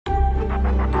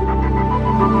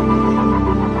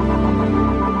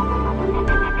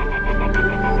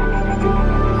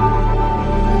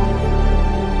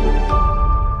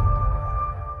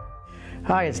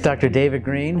Hi, it's Dr. David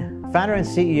Greene, founder and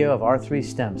CEO of R3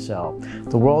 Stem Cell,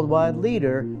 the worldwide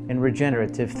leader in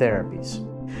regenerative therapies.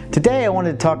 Today I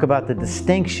wanted to talk about the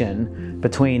distinction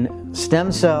between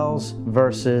stem cells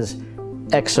versus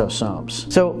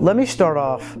exosomes. So let me start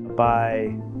off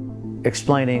by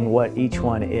explaining what each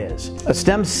one is. A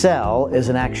stem cell is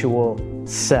an actual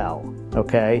cell.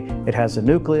 Okay, it has a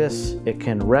nucleus, it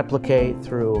can replicate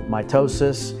through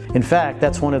mitosis. In fact,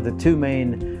 that's one of the two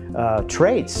main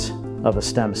traits of a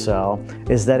stem cell,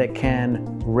 is that it can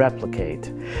replicate.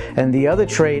 And the other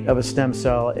trait of a stem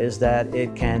cell is that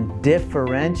it can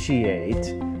differentiate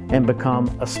and become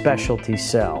a specialty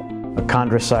cell. A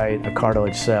chondrocyte, a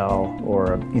cartilage cell,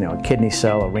 or a kidney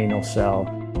cell, a renal cell.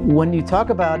 When you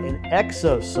talk about an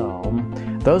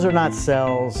exosome, those are not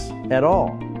cells at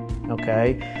all.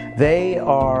 Okay, they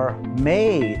are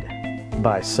made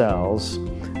by cells,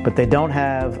 but they don't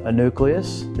have a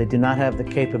nucleus. They do not have the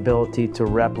capability to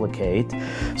replicate.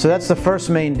 So that's the first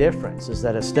main difference, is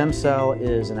that a stem cell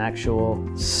is an actual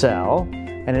cell,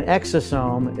 and an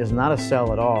exosome is not a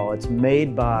cell at all. It's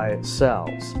made by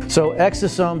cells. So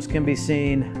exosomes can be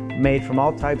made from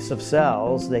all types of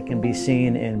cells. They can be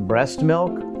seen in breast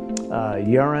milk,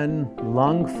 urine,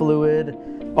 lung fluid,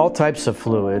 all types of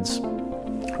fluids.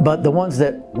 But the ones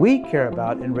that we care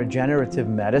about in regenerative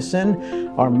medicine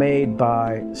are made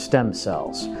by stem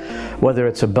cells. Whether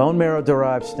it's a bone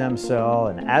marrow-derived stem cell,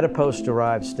 an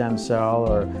adipose-derived stem cell,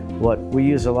 or what we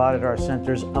use a lot at our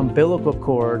centers, umbilical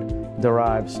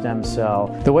cord-derived stem cell.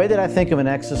 The way that I think of an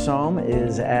exosome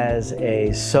is as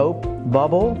a soap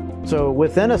bubble. So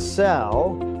within a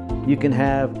cell, you can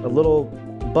have a little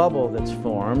bubble that's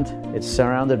formed. It's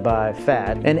surrounded by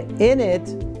fat, and in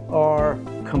it are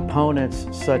components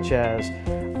such as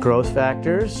growth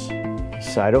factors,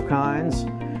 cytokines,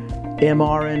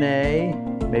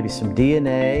 mRNA, maybe some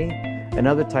DNA, and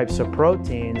other types of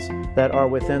proteins that are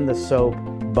within the soap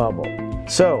bubble.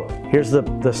 So here's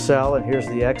the cell and here's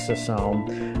the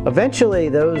exosome. Eventually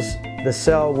the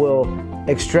cell will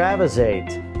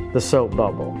extravasate the soap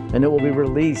bubble, and it will be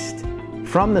released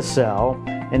from the cell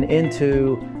and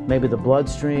into maybe the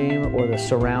bloodstream or the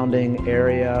surrounding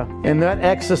area. And that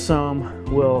exosome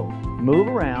will move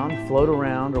around, float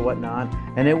around or whatnot,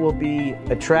 and it will be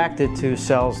attracted to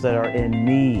cells that are in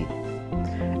need.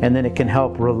 And then it can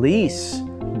help release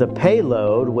the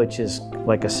payload, which is,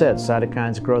 like I said,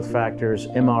 cytokines, growth factors,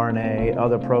 mRNA,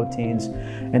 other proteins,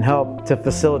 and help to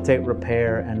facilitate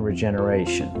repair and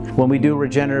regeneration. When we do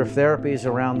regenerative therapies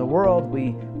around the world,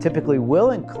 we typically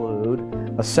will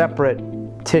include a separate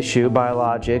tissue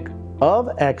biologic of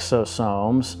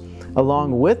exosomes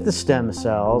along with the stem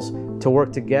cells to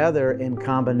work together in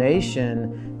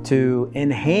combination to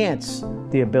enhance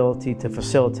the ability to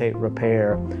facilitate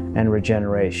repair and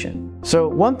regeneration. So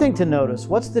one thing to notice,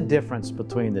 what's the difference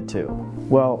between the two?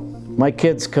 Well, my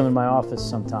kids come in my office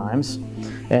sometimes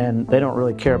and they don't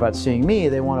really care about seeing me.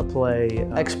 They want to play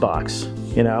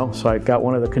Xbox, so I got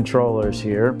one of the controllers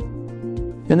here.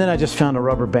 And then I just found a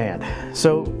rubber band.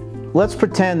 So let's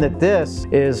pretend that this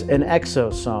is an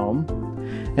exosome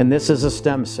and this is a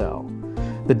stem cell.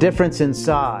 The difference in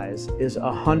size is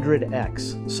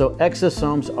 100x. So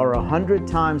exosomes are 100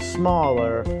 times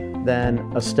smaller than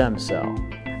a stem cell.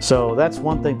 So that's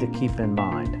one thing to keep in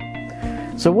mind.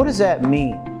 So what does that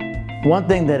mean? One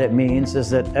thing that it means is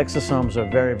that exosomes are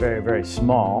very, very, very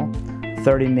small,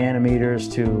 30 nanometers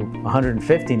to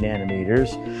 150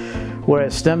 nanometers.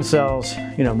 Whereas stem cells,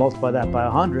 multiply that by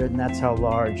 100, and that's how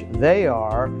large they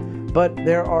are. But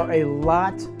there are a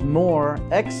lot more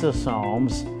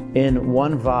exosomes in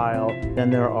one vial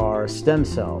than there are stem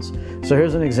cells. So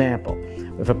here's an example.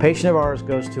 If a patient of ours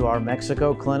goes to our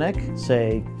Mexico clinic,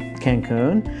 say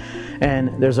Cancun,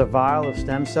 and there's a vial of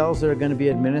stem cells that are going to be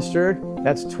administered,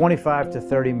 that's 25 to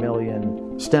 30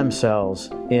 million stem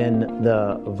cells in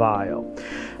the vial.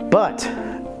 But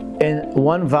in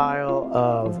one vial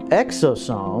of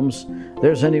exosomes,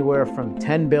 there's anywhere from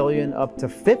 10 billion up to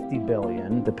 50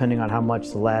 billion, depending on how much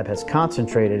the lab has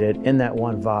concentrated it in that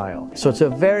one vial. So it's a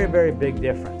very, very big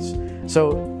difference.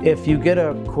 So if you get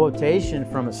a quotation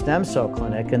from a stem cell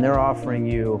clinic and they're offering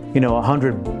you,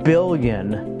 100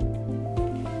 billion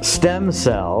stem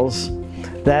cells,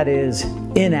 that is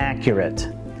inaccurate.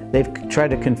 They've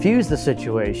tried to confuse the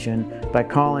situation by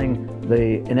calling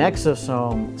an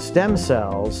exosome stem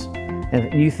cells,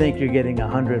 and you think you're getting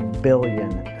 100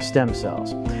 billion stem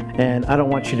cells. And I don't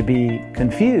want you to be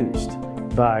confused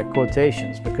by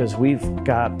quotations, because we've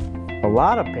got a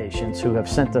lot of patients who have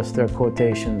sent us their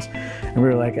quotations and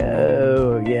we're like,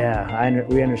 oh yeah,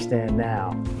 we understand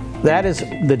now. That is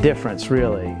the difference,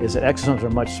 really, is that exosomes are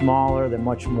much smaller, they're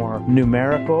much more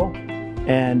numerical,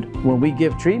 And when we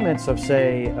give treatments of,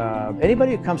 say,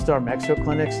 anybody who comes to our Mexico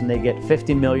clinics and they get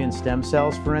 50 million stem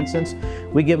cells, for instance,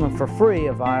 we give them for free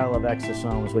a vial of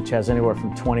exosomes, which has anywhere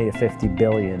from 20 to 50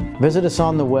 billion. Visit us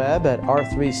on the web at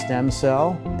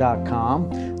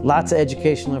r3stemcell.com. Lots of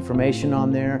educational information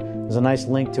on there. There's a nice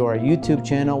link to our YouTube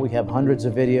channel. We have hundreds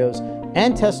of videos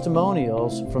and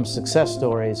testimonials from success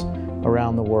stories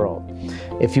around the world.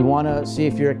 If you want to see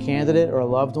if you're a candidate or a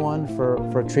loved one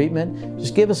for treatment,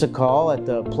 just give us a call at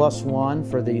the +1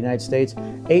 for the United States,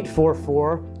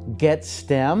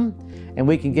 844-GET-STEM, and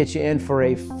we can get you in for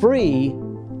a free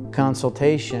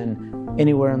consultation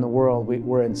anywhere in the world.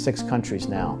 We're in 6 countries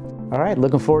now. All right,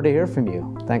 looking forward to hear from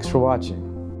you. Thanks for watching.